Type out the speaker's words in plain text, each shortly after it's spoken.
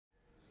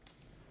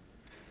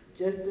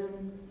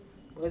Justin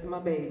was my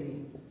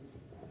baby,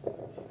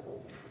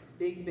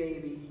 big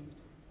baby.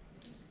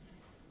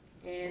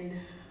 And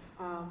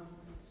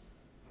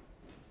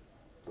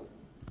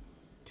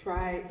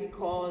he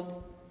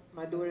called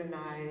my daughter and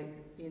I,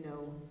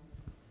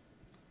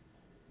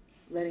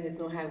 letting us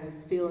know how he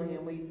was feeling,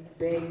 and we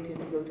begged him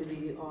to go to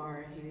the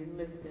ER, and he didn't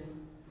listen.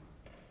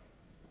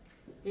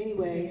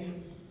 Anyway,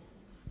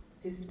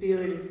 his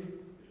spirit is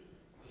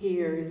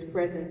here, his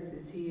presence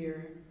is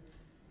here,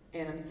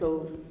 and I'm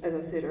so, as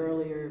I said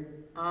earlier,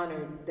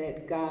 honored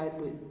that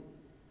God would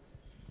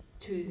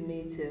choose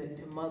me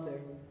to mother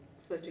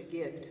such a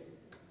gift.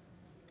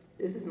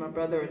 This is my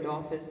brother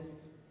Adolphus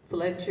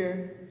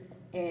Fletcher,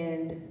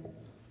 and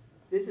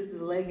this is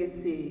the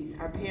legacy.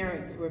 Our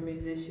parents were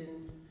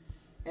musicians,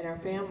 and our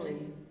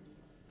family,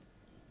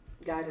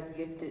 God has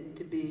gifted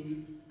to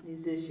be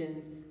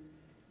musicians.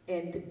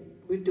 And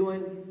we're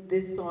doing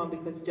this song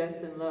because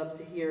Justin loved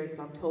to hear us,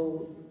 I'm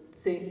told,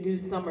 do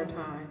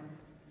Summertime.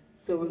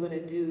 So we're going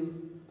to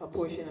do a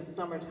portion of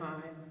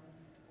Summertime.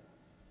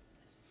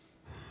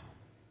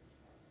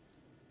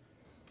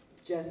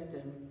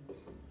 Justin,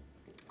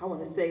 I want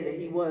to say that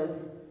he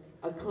was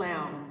a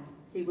clown.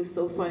 He was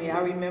so funny. I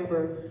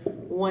remember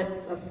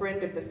once a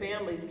friend of the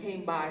family's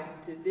came by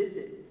to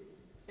visit,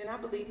 and I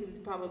believe he was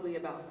probably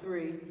about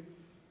 3.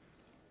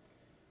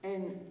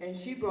 And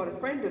she brought a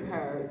friend of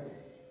hers,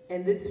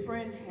 and this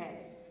friend had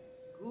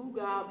goo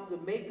gobs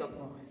of makeup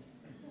on.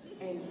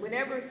 And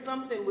whenever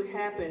something would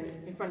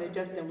happen in front of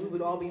Justin, we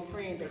would all be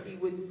praying that he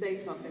wouldn't say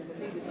something, because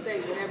he would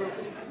say whatever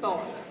we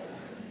thought.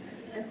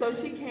 And so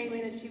she came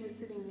in, and she was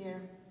sitting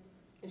there,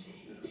 and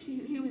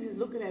he was just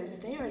looking at her,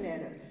 staring at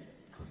her.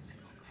 I was like,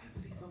 oh God,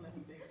 please don't let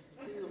him embarrass me.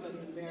 Please don't let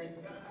him embarrass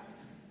me.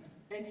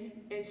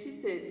 And she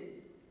said,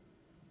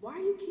 why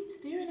do you keep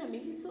staring at me?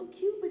 He's so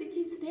cute, but he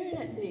keeps staring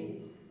at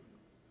me.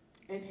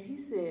 And he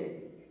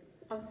said,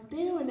 I'm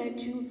staring at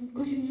you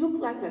because you look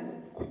like a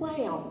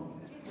crayon.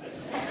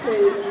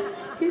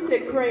 He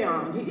said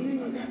crayon.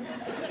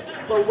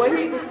 But what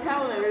he was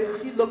telling her is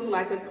she looked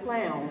like a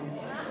clown.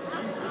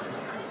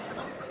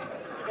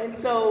 And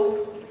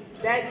so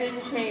that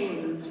didn't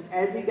change.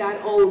 As he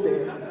got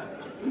older,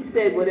 he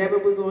said whatever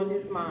was on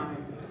his mind.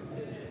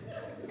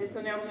 And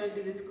so now we're going to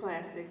do this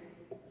classic,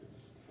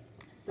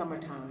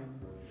 Summertime.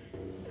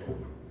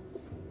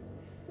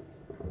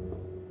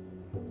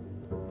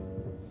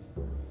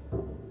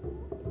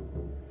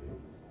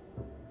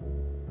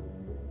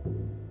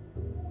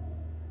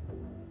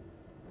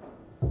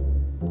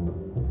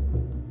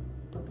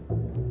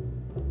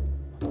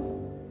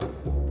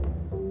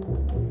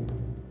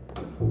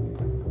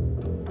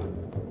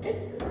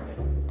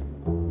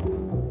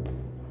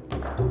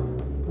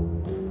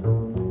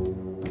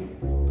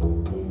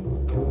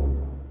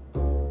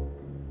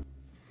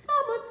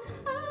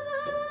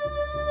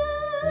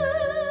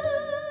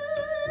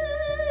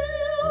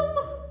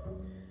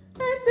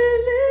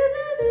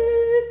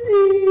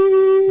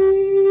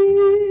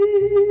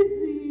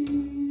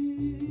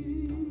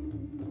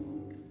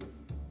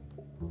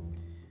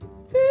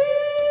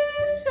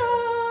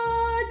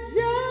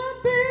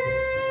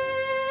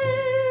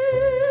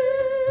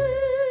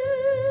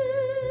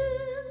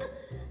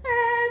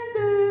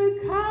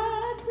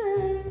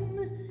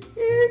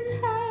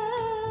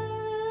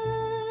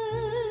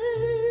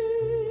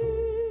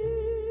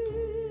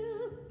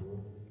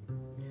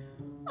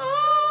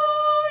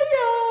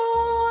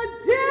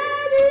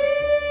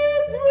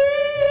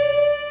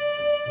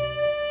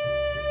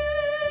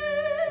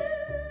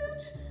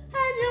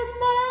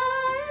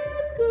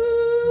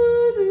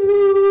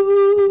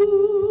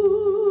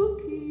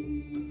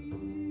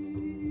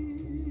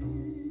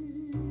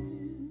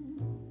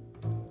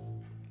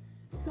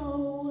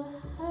 So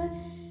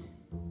hush,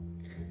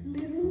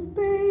 little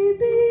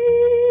baby,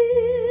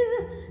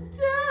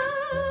 don't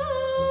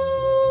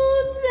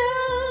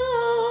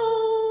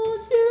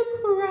you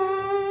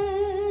cry.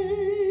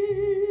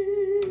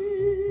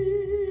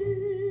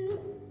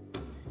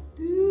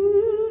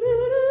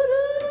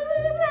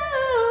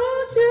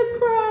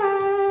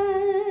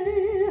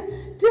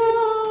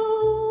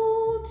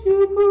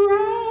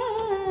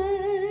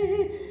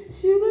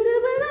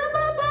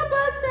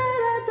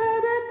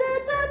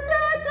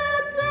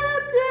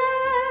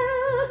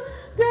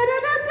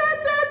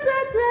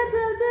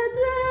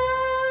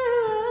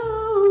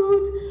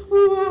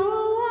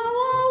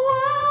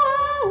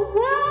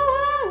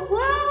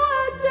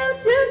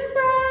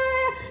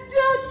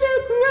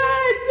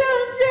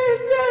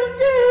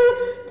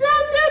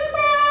 Don't you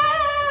cry,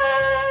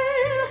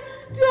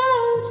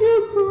 don't you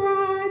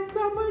cry.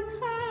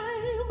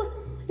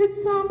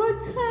 It's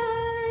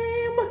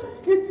summertime,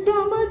 it's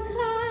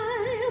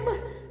summertime,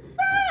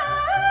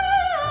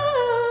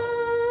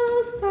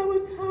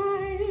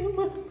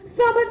 summertime,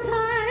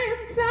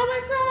 summertime,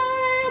 summertime.